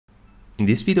In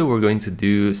this video, we're going to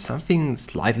do something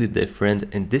slightly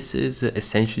different, and this is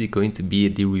essentially going to be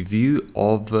the review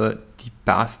of the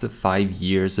past 5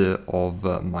 years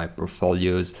of my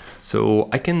portfolios. So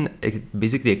I can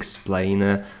basically explain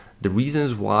the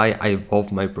reasons why I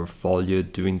evolved my portfolio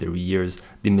during the years,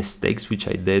 the mistakes which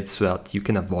I did so that you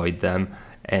can avoid them,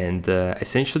 and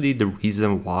essentially the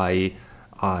reason why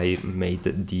I made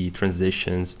the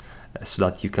transitions so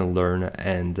that you can learn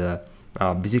and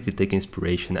basically take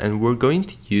inspiration. And we're going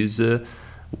to use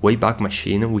Wayback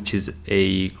Machine, which is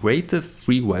a great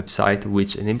free website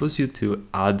which enables you to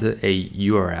add a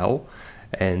URL,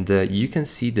 and you can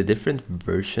see the different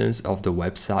versions of the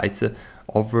website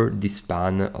over the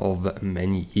span of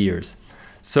many years.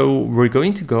 So we're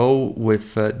going to go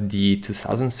with the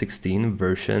 2016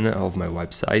 version of my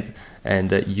website,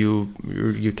 and you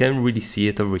can really see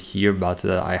it over here, but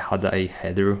I had a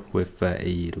header with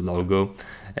a logo,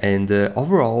 and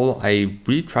overall I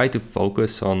really try to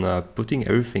focus on putting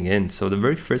everything in. So the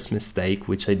very first mistake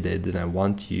which I did, and I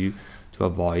want you to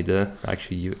avoid,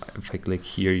 if I click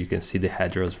here you can see the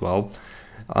header as well.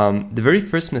 The very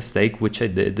first mistake which I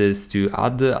did is to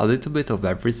add a little bit of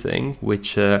everything,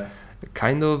 which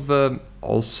kind of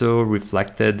also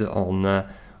reflected on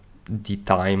the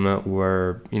time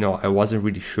where I wasn't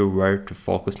really sure where to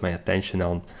focus my attention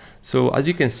on. So as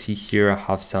you can see here, I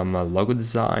have some logo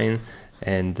design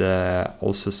and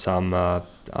also some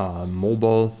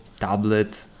mobile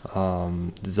tablet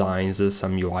designs,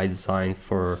 some UI design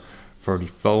for the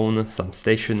phone, some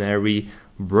stationery,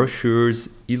 brochures,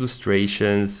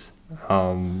 illustrations,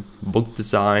 book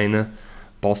design,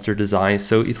 poster design.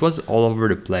 So it was all over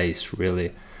the place,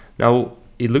 really. Now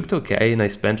it looked okay, and I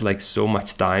spent like so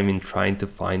much time in trying to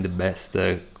find the best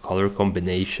color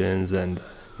combinations and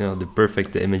the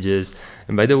perfect images.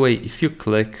 And by the way, if you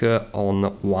click on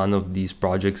one of these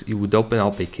projects, it would open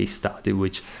up a case study,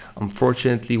 which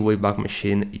unfortunately Wayback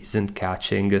Machine isn't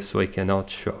catching, so I cannot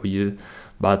show you.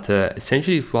 But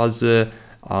essentially it was a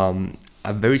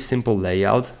very simple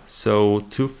layout. So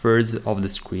 2/3 of the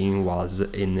screen was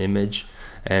an image,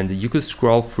 and you could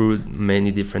scroll through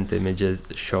many different images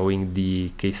showing the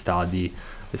case study,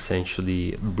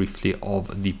 essentially briefly,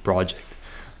 of the project.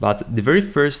 But the very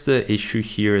first issue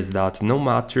here is that no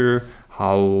matter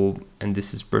how, and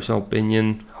this is personal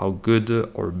opinion, how good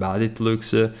or bad it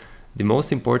looks, the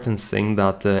most important thing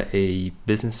that a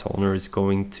business owner is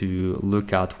going to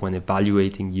look at when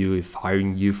evaluating you, if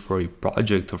hiring you for a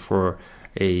project or for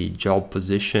a job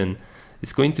position,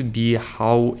 is going to be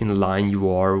how in line you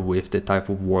are with the type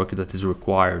of work that is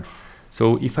required.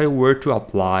 So if I were to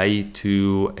apply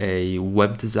to a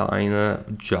web design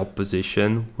job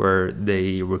position where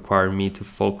they require me to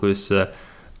focus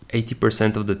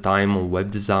 80% of the time on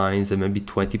web designs and maybe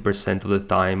 20% of the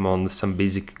time on some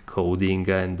basic coding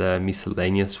and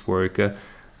miscellaneous work,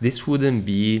 this wouldn't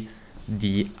be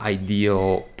the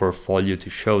ideal portfolio to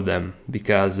show them,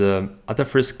 because at the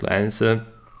first glance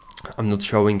I'm not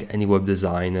showing any web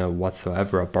design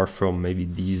whatsoever, apart from maybe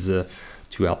these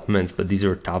two elements, but these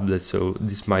are tablets, so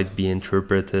this might be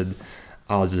interpreted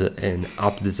as an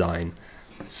app design.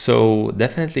 So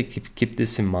definitely keep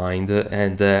this in mind,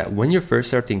 and when you're first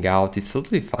starting out, it's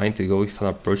totally fine to go with an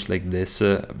approach like this,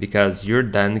 because you're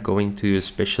then going to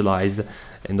specialize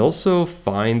and also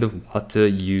find what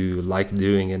you like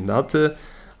doing, and that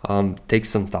takes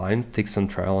some time, takes some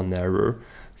trial and error.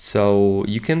 So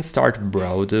you can start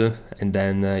broad, and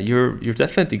then you're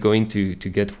definitely going to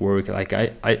get work. Like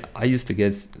I used to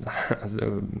get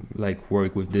like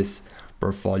work with this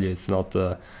portfolio. It's not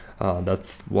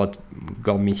that's what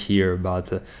got me here,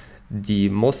 but the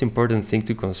most important thing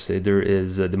to consider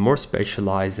is the more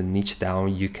specialized and niche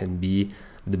down you can be,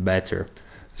 the better.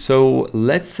 So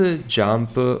let's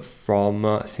jump from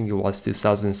I think it was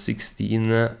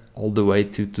 2016 all the way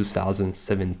to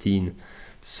 2017.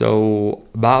 So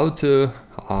about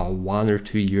 1 or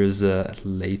 2 years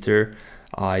later,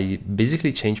 I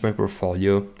basically changed my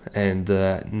portfolio, and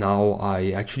now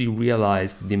I actually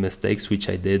realized the mistakes which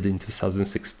I did in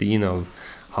 2016 of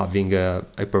having a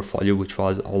portfolio which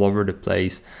was all over the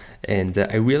place. And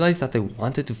I realized that I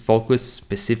wanted to focus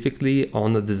specifically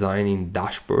on designing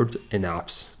dashboard and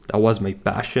apps. That was my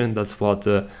passion. That's what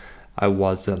I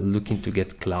was looking to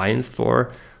get clients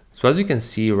for. So as you can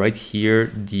see right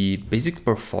here, the basic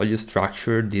portfolio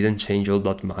structure didn't change all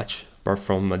that much, apart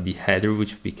from the header,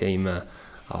 which became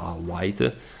white.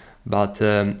 But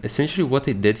essentially what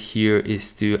I did here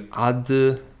is to add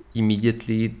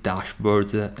immediately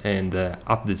dashboards and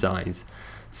app designs.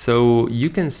 So you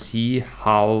can see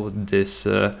how this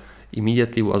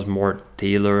immediately was more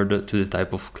tailored to the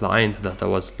type of client that I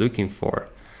was looking for.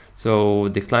 So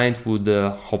the client would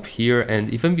hop here,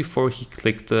 and even before he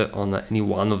clicked on any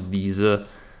one of these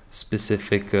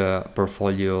specific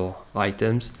portfolio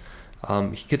items,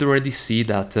 he could already see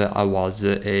that I was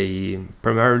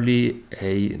primarily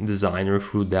a designer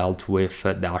who dealt with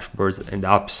dashboards and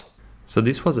apps. So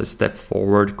this was a step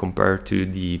forward compared to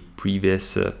the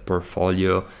previous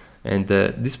portfolio, and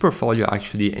this portfolio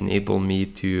actually enabled me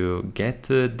to get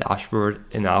dashboard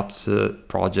and apps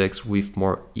projects with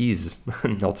more ease,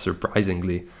 not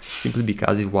surprisingly, simply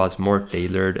because it was more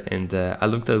tailored, and I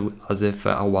looked at it as if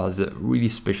I was really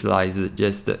specialized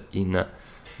just in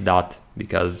that,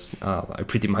 because I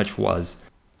pretty much was.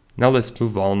 Now let's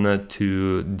move on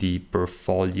to the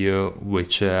portfolio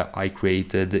which I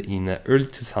created in early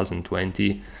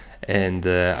 2020, and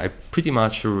I pretty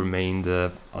much remained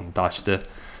untouched.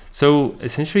 So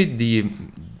essentially,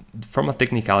 from a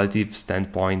technicality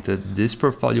standpoint, this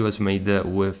portfolio was made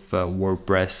with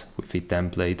WordPress with a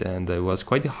template, and it was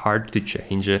quite hard to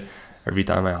change. Every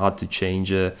time I had to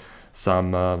change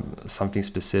something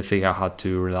specific, I had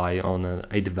to rely on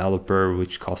a developer,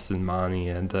 which costed money,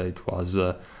 and it was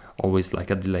always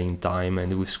like a delay in time.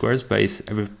 And with Squarespace,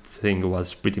 everything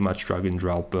was pretty much drag and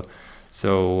drop.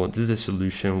 So this is a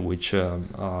solution which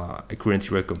I currently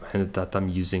recommend, that I'm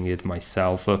using it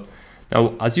myself.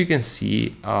 Now, as you can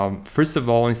see, first of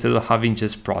all, instead of having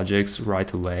just projects right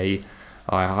away,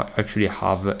 I actually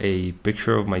have a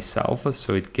picture of myself,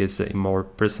 so it gives a more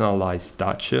personalized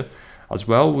touch, as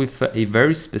well with a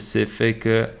very specific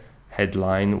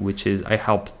headline, which is I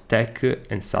help tech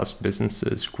and SaaS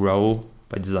businesses grow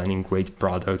by designing great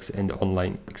products and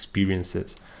online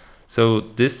experiences. So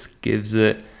this gives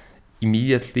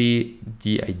immediately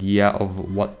the idea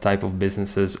of what type of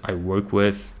businesses I work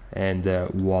with and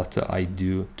what I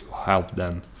do to help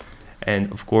them.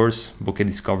 And of course, book a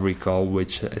discovery call,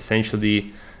 which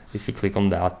essentially, if you click on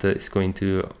that, it's going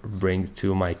to bring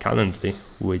to my Calendly,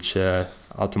 which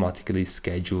automatically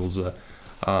schedules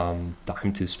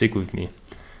time to speak with me.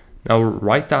 Now,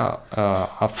 right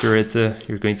after it,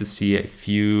 you're going to see a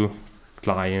few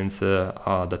clients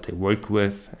that I work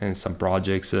with and some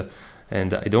projects.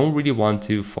 And I don't really want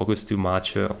to focus too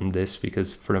much on this,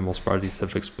 because for the most part it's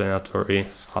self-explanatory. I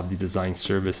have the design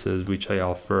services which I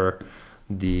offer,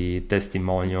 the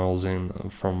testimonials and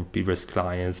from previous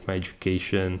clients, my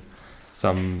education,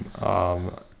 some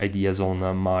ideas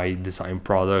on my design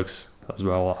products, as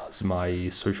well as my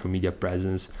social media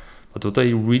presence. But what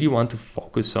I really want to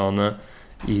focus on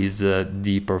is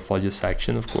the portfolio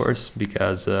section, of course,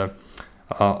 because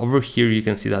over here you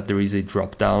can see that there is a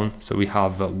drop down. So we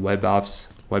have web apps,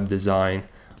 web design,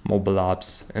 mobile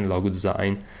apps, and logo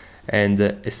design. And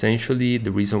essentially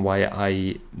the reason why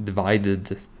I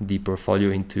divided the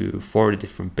portfolio into 4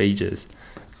 different pages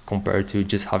compared to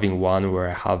just having one where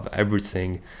I have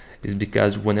everything is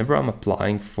because whenever I'm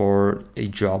applying for a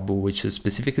job which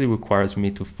specifically requires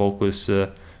me to focus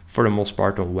for the most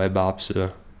part on web apps,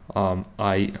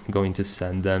 I am going to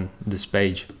send them this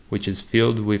page, which is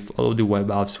filled with all of the web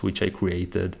apps which I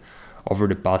created over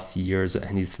the past years,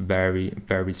 and it's very,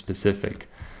 very specific.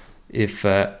 If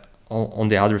on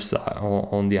the other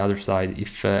side,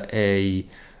 if a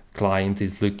client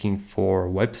is looking for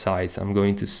websites, I'm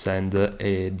going to send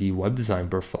the web design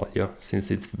portfolio,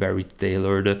 since it's very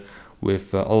tailored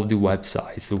with all of the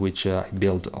websites which I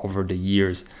built over the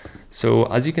years. So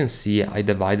as you can see, I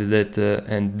divided it,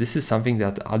 and this is something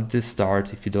that at the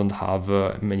start, if you don't have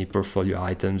many portfolio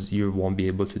items, you won't be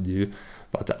able to do.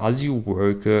 But as you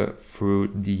work through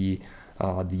the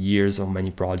years of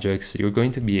many projects, you're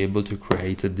going to be able to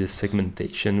create this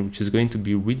segmentation, which is going to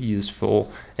be really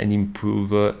useful and improve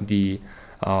the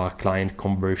client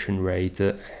conversion rate,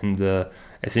 and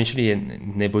essentially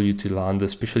enable you to land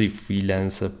especially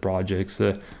freelance projects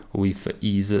with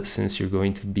ease, since you're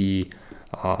going to be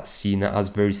seen as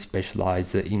very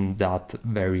specialized in that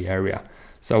very area.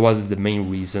 So that was the main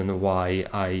reason why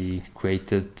I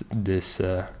created this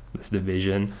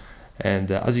division.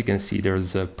 And as you can see,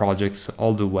 there's projects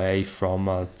all the way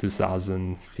from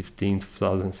 2015 to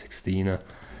 2016,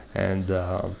 and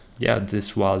yeah,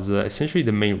 this was essentially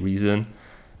the main reason.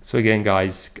 So again,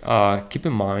 guys, keep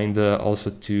in mind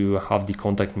also to have the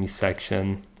contact me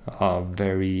section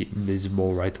very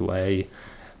visible right away.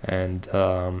 And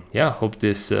yeah, hope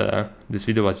this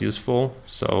video was useful.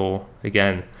 So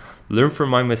again, learn from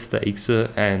my mistakes,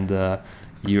 and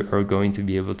you are going to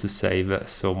be able to save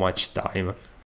so much time.